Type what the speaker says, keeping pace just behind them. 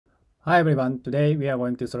Hi everyone, today we are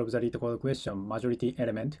going to solve the LeetCode question majority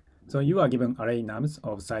element. So you are given array nums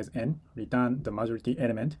of size n, return the majority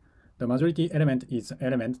element. The majority element is an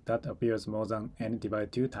element that appears more than n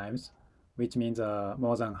divided 2 times, which means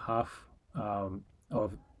more than half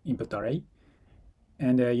of input array.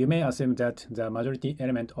 And you may assume that the majority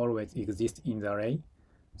element always exists in the array.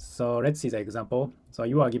 So let's see the example. So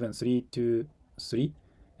you are given 3 to 3,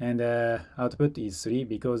 and output is 3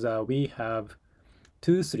 because we have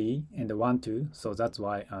 2, 3, and 1, 2. So that's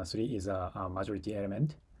why 3 is a majority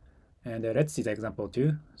element. And let's see the example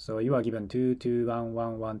 2. So you are given 2, 2, 1,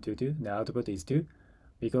 1, 1, 2, 2. The output is 2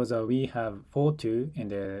 because we have 4, 2,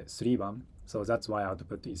 and 3, 1. So that's why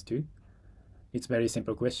output is 2. It's very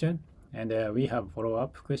simple question. And we have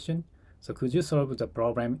follow-up question. So could you solve the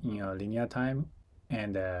problem in a linear time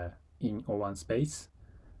and in O1 space?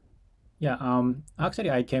 Yeah, actually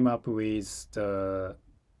I came up with the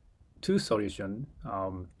two solutions.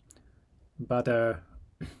 But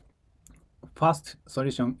first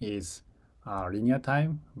solution is linear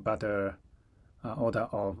time, but order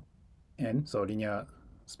of n, so linear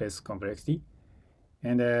space complexity.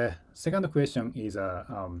 And the second question is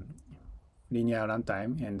linear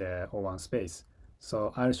runtime and O1 space.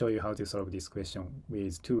 So I'll show you how to solve this question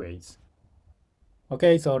with two ways.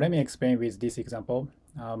 Okay, so let me explain with this example.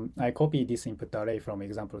 I copy this input array from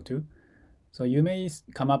example 2. So you may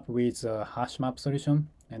come up with a HashMap solution,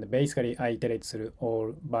 and basically I iterate through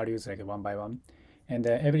all values like one by one. And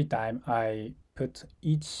every time I put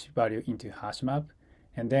each value into HashMap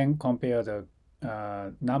and then compare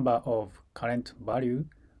the number of current value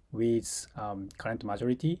with current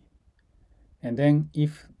majority. And then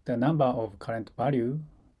if the number of current value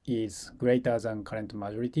is greater than current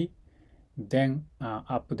majority, then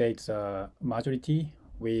update the majority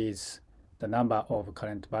with the number of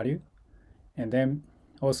current value, and then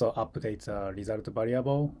also update the result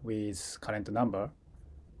variable with current number,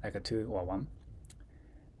 like a 2 or 1.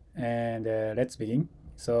 And let's begin.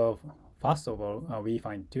 So first of all, we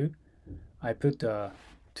find 2. I put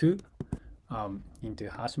 2 into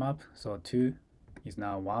HashMap, so 2 is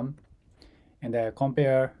now 1. And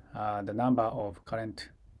compare the number of current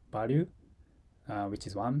value, which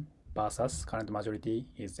is 1, versus current majority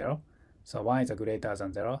is 0. So 1 is greater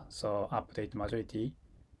than 0, so update majority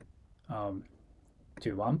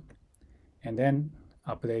to 1. And then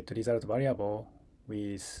update result variable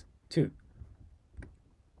with 2.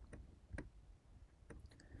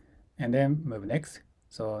 And then move next.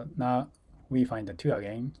 So now we find the 2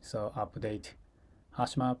 again. So update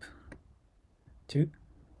HashMap 2.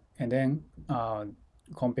 And then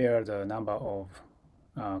compare the number of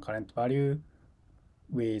current value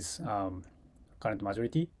with current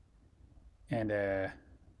majority. And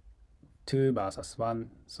 2 versus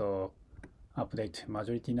 1. So update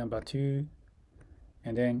majority number 2.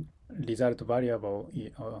 And then result variable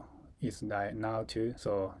is now 2.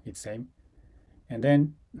 So it's same. And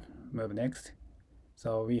then move next.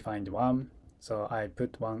 So we find 1. So I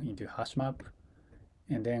put 1 into HashMap.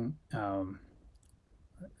 And then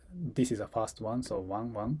this is the first one, so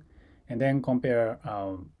 1, 1. And then compare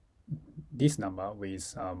this number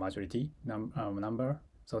with majority number.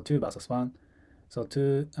 So 2 versus 1. So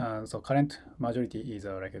 2. So current majority is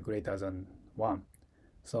like greater than 1.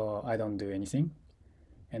 So I don't do anything.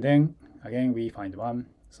 And then again we find 1.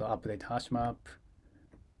 So update HashMap.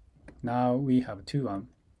 Now we have 2, 1,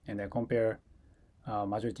 and then compare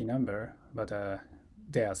majority number, but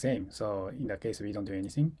they are same. So in that case, we don't do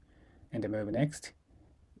anything. And then move next.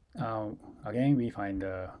 Again, we find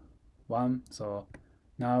 1. So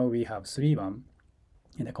now we have 3, 1,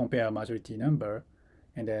 and then compare majority number.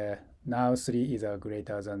 And now 3 is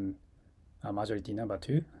greater than majority number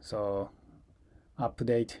 2. So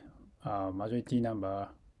update majority number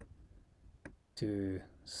to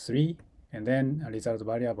 3. And then result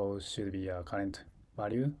variable should be a current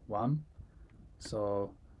value 1.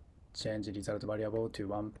 So change result variable to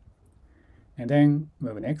 1. And then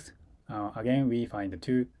move next. Again, we find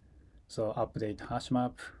 2. So update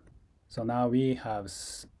HashMap. So now we have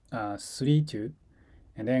 3, 2.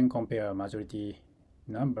 And then compare majority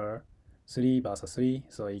number 3 versus 3.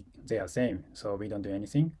 So they are same. So we don't do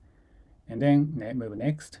anything. And then move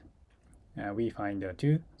next. We find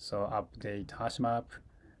 2. So update HashMap.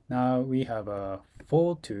 Now we have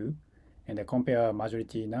 4, 2, and compare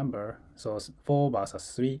majority number. So 4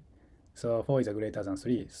 versus 3. So 4 is greater than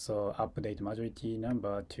 3. So update majority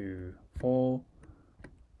number to 4.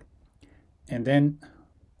 And then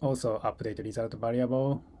also update result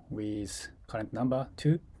variable with current number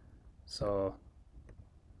 2. So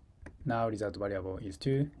now result variable is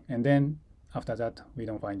 2. And then after that, we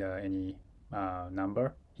don't find any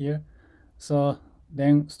number here. So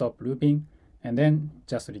then stop looping, and then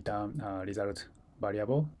just return result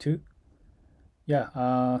variable 2.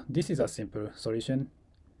 Yeah, this is a simple solution.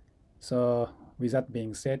 So with that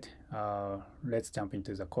being said, let's jump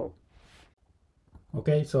into the code.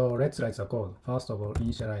 Okay, so let's write the code. First of all,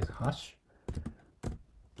 initialize hash,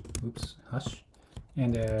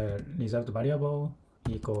 and the result variable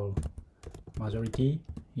equal majority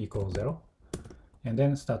equals 0, and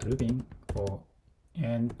then start looping for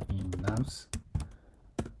n in nums.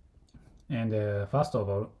 And first of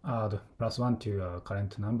all, add +1 to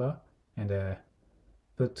current number, and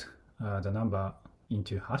put the number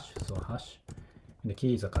into hash. So hash, and the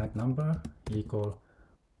key is the current number equal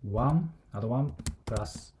 1, add 1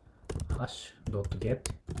 plus hash dot get,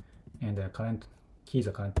 and the current key is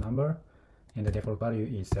the current number, and the default value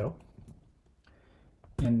is 0.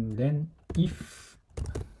 And then if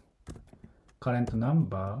current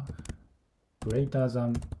number greater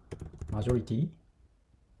than majority,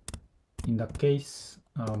 in that case,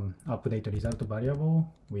 update result variable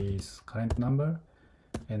with current number,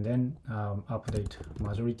 and then update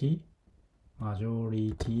majority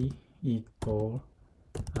equal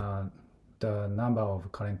the number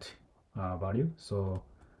of current value, so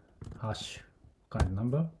hash current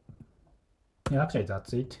number. Yeah, actually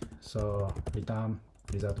that's it. So return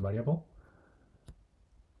result variable.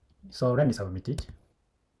 So let me submit it.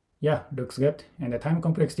 Yeah, looks good. And the time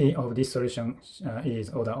complexity of this solution is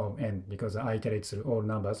order of n, because I iterate through all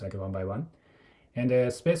numbers like one by one. And the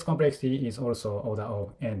space complexity is also order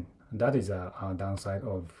of n. That is a downside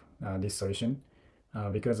of this solution,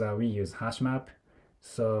 because we use HashMap.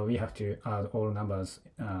 So we have to add all numbers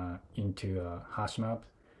into HashMap.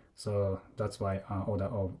 So that's why order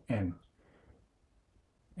of n.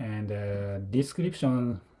 And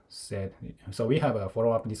description said, so we have a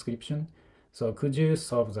follow-up description. So could you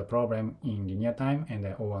solve the problem in linear time and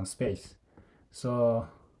O1 space? So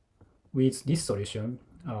with this solution,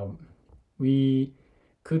 we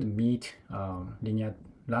could meet linear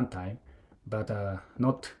runtime, but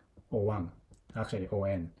not O1, actually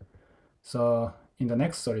ON. So in the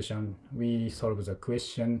next solution, we solve the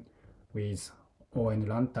question with ON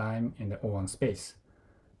runtime and O1 space.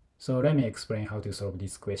 So let me explain how to solve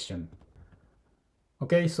this question.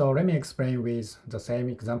 Okay, so let me explain with the same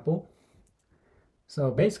example.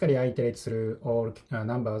 So basically, I iterate through all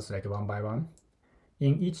numbers like one by one.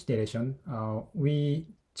 In each iteration, we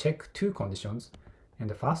check two conditions. And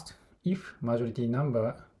the first, if majority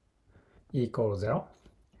number equals 0,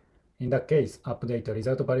 in that case, update the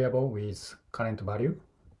result variable with current value.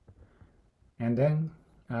 And then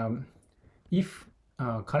if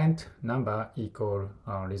current number equal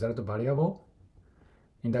result variable,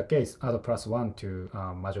 in that case, add +1 to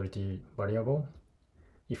majority variable.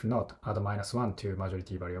 If not, add -1 to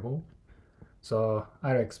majority variable. So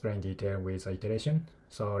I'll explain detail with the iteration.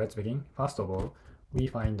 So let's begin. First of all, we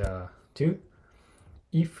find 2.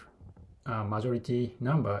 If majority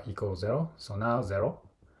number equals 0, so now 0.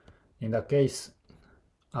 In that case,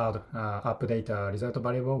 update result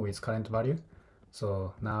variable with current value.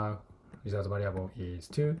 So now result variable is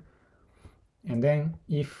 2. And then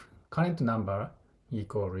if current number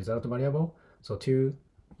equal result variable, so 2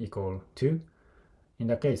 equal 2. In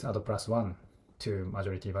that case, add +1 to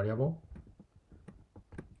majority variable.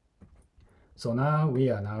 So now we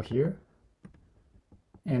are now here.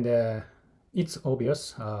 And it's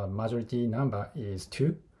obvious majority number is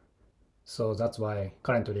 2. So that's why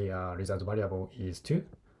currently result variable is 2.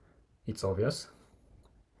 It's obvious.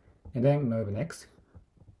 And then move next.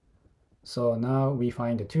 So now we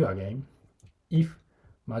find 2 again. If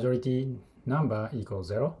majority number equals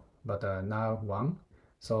 0, but now 1,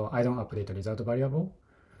 so I don't update the result variable.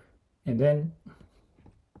 And then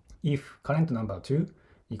if current number 2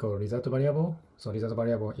 equal result variable, so result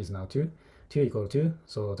variable is now 2. 2 equal 2,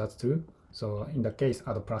 so that's true. So in that case,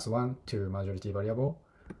 add +1 to majority variable.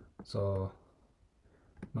 So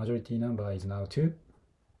majority number is now 2.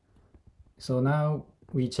 So now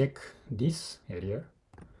we check this area.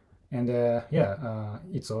 And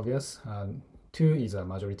it's obvious. 2 is a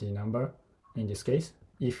majority number in this case.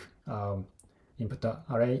 If input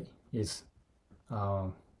array is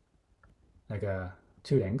like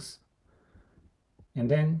 2 lengths. And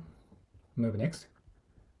then move next.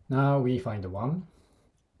 Now we find 1.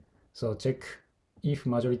 So check if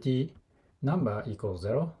majority number equals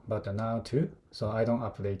 0, but now 2. So I don't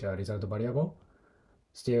update the result variable.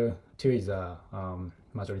 Still 2 is a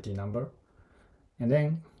majority number. And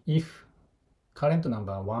then if current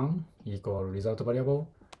number 1 equal result variable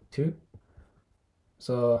 2,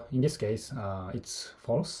 so in this case it's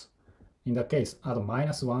false. In that case, add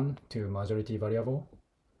 -1 to majority variable.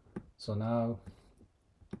 So now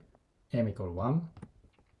m equal 1.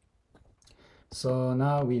 So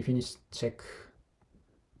now we finish check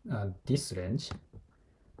this range,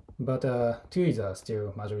 but 2 is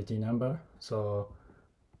still majority number, so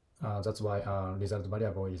that's why our result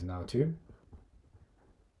variable is now 2.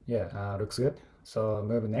 Yeah, looks good. So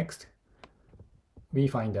move next. We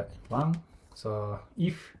find 1. So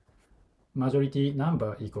if majority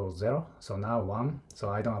number equals 0, so now 1, so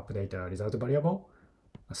I don't update the result variable,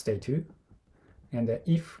 stay 2. And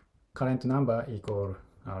if current number equal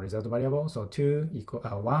result variable, so 2 equal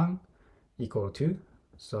 1 equal 2,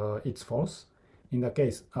 so it's false. In the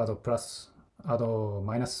case, add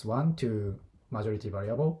minus 1 to majority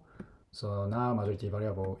variable, so now majority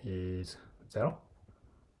variable is 0.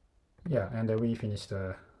 Yeah, and we finished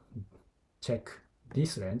check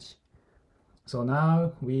this range. So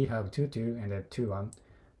now we have 2, 2 and 2, 1.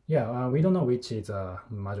 Yeah, we don't know which is a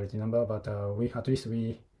majority number, but at least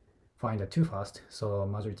we find the 2 first. So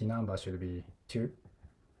majority number should be 2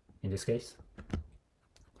 in this case.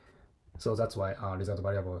 So that's why our result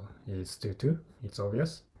variable is 2, 2. It's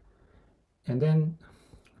obvious. And then,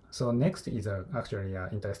 so next is actually an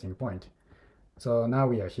interesting point. So now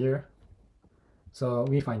we are here. So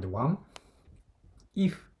we find 1.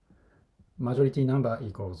 If majority number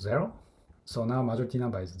equals 0, so now majority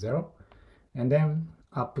number is 0, and then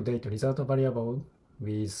update result variable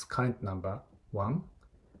with current number 1.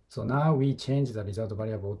 So now we change the result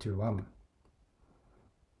variable to 1.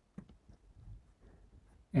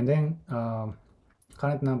 And then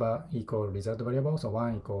current number equal result variable, so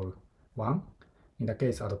 1 equal 1. In the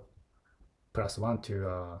case, add plus 1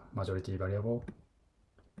 to majority variable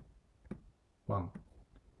 1.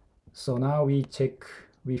 So now we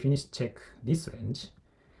finish check this range.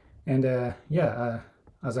 And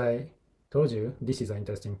as I told you, this is an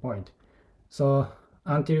interesting point. So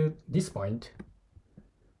until this point,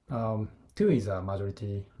 2 is a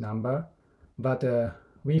majority number, but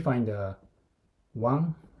we find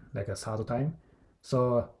 1 like a third time.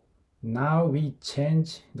 So now we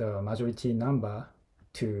change the majority number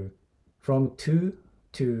from 2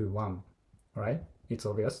 to 1, right? It's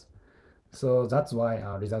obvious. So that's why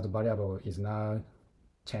our result variable is now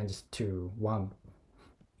changed to 1.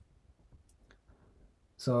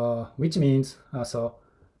 So which means so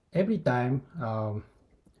every time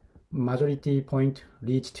majority point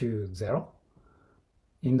reach to 0,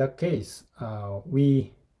 in that case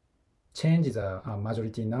we change the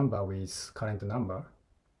majority number with current number.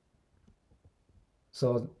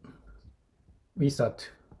 So we start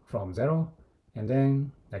from 0 and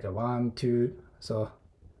then like a 1, 2. So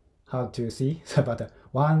hard to see, but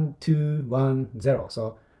 1, 2, 1, 0.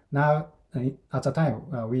 So now at the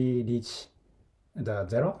time we reach the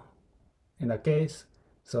 0 in the case,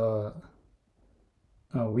 so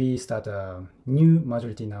we start a new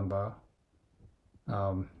majority number.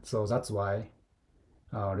 So that's why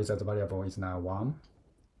result variable is now 1.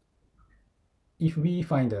 If we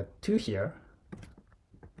find a 2 here,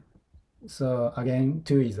 so again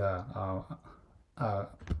 2 is a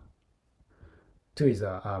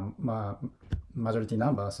majority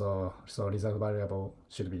number, so result variable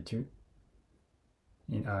should be 2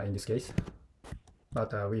 in this case,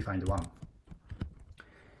 but we find 1.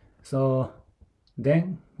 So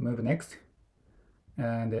then move next,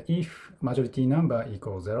 and if majority number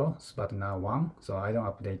equals 0, but now 1, so I don't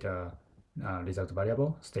update result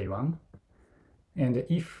variable, stay 1. And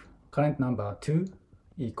if current number 2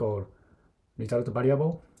 equal result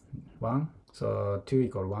variable 1, so 2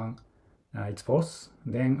 equal 1, it's false,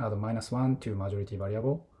 then add minus 1 to majority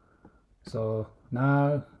variable. So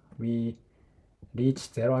now we reach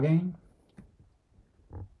 0 again.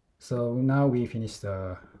 So now we finish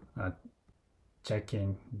the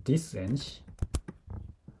checking this range.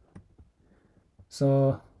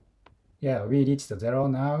 So yeah, we reached the 0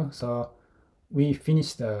 now. So we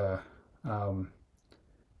finished the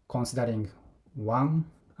considering 1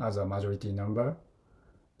 as a majority number.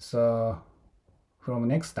 So from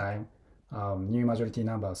next time, new majority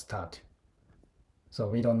numbers start. So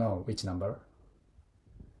we don't know which number.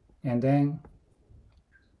 And then,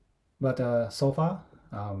 but so far,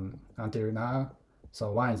 until now,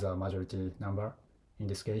 so 1 is a majority number in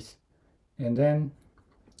this case. And then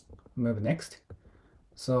move next.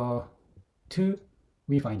 So 2,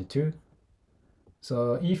 we find 2.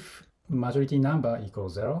 So if majority number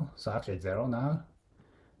equals 0, so actually 0 now.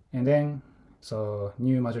 And then, so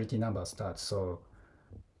new majority number starts. So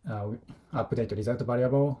we update result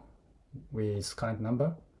variable with current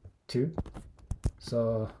number 2.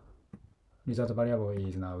 So result variable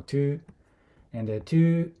is now 2, and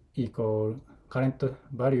 2 equal current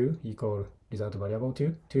value equal result variable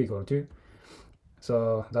 2. 2 equal 2.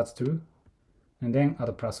 So that's 2. And then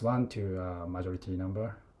add plus 1 to majority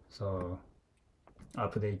number. So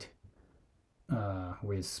update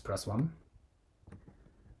with +1.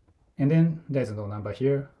 And then there's no number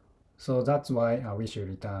here. So that's why we should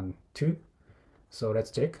return 2. So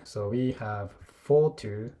let's check. So we have 4,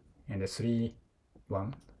 2, and 3,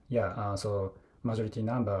 1. Yeah, so majority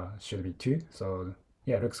number should be 2. So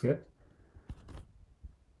yeah, looks good.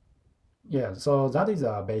 Yeah, so that is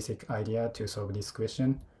a basic idea to solve this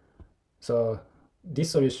question. So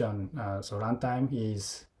this solution, so runtime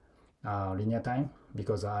is linear time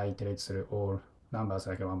because I iterate through all numbers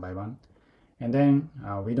like one by one. And then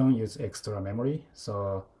we don't use extra memory,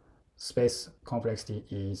 so space complexity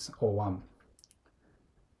is O1.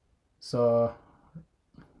 So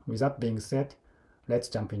with that being said, let's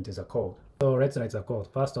jump into the code. So let's write the code.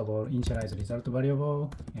 First of all, initialize result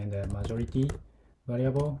variable and the majority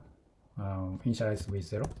variable, initialize with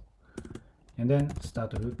 0. And then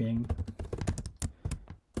start looping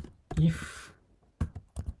if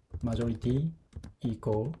majority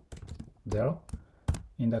equal 0.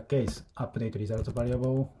 In that case, update result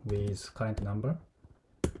variable with current number.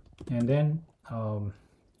 And then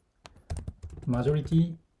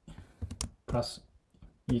majority plus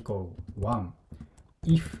equal 1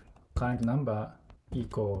 if current number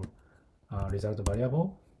equal result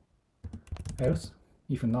variable, else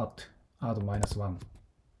if not, add -1.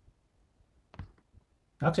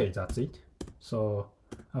 Actually, that's it. So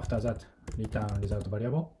after that, return result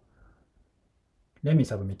variable. Let me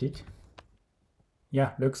submit it.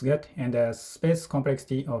 Yeah, looks good. And the space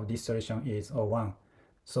complexity of this solution is O1.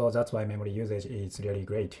 So that's why memory usage is really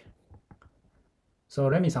great. So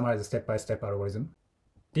let me summarize the step-by-step algorithm.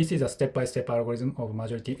 This is a step-by-step algorithm of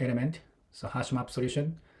majority element. So HashMap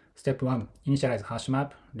solution. Step 1, initialize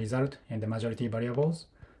HashMap, result, and the majority variables.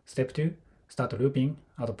 Step 2, start looping,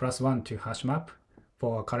 add +1 to HashMap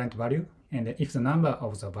for current value. And if the number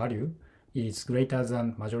of the value is greater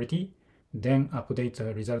than majority, then update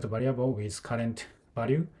the result variable with current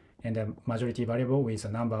value and the majority variable with the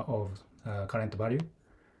number of current value.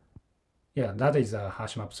 Yeah, that is a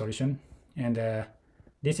HashMap solution. And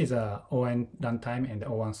this is a ON runtime and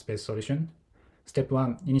O1 space solution. Step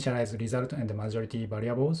 1, initialize result and the majority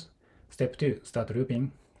variables. Step 2, start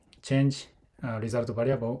looping, change result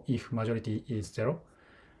variable if majority is 0.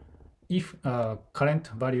 If current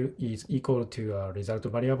value is equal to result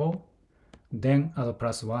variable, then add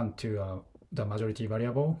 +1 to the majority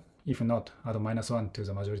variable. If not, add -1 to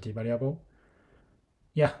the majority variable.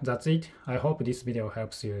 Yeah, that's it. I hope this video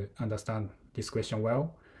helps you understand this question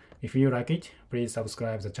well. If you like it, please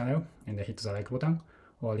subscribe the channel and hit the like button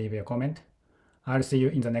or leave a comment. I'll see you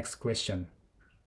in the next question.